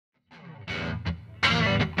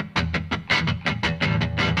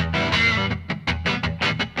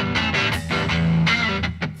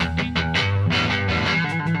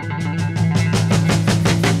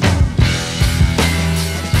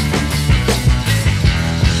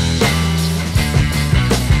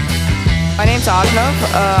name's Arnav.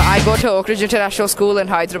 I go to Oakridge International School in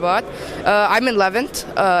Hyderabad. I'm in 11th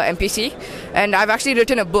MPC, and I've actually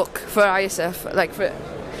written a book for ISF.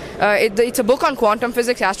 It's a book on quantum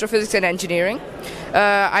physics, astrophysics, and engineering.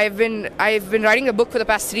 I've been writing a book for the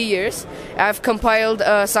past 3 years. I've compiled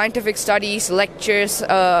scientific studies, lectures,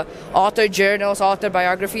 author journals, author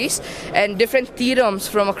biographies, and different theorems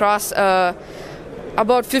from across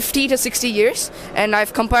about 50 to 60 years, and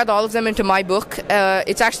I've compiled all of them into my book.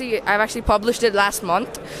 I've actually published it last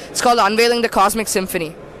month. It's called Unveiling the Cosmic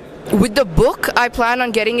Symphony. With the book, I plan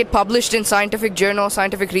on getting it published in scientific journals,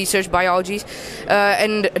 scientific research, biologies,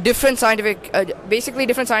 and different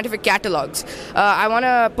scientific catalogs. I want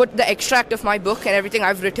to put the extract of my book and everything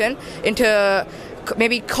I've written into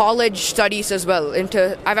maybe college studies as well.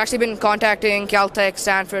 I've actually been contacting Caltech,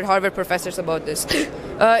 Stanford, Harvard professors about this.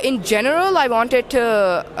 In general, I want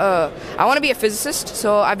to be a physicist,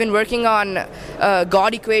 so I've been working on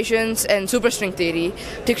God equations and superstring theory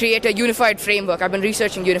to create a unified framework. I've been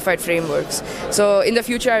researching unified frameworks. So in the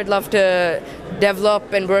future, I'd love to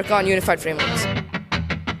develop and work on unified frameworks.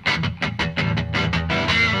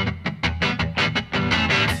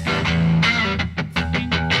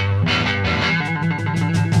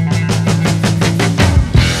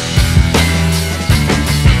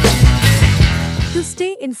 To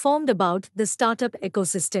stay informed about the startup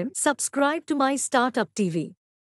ecosystem, subscribe to my Startup TV.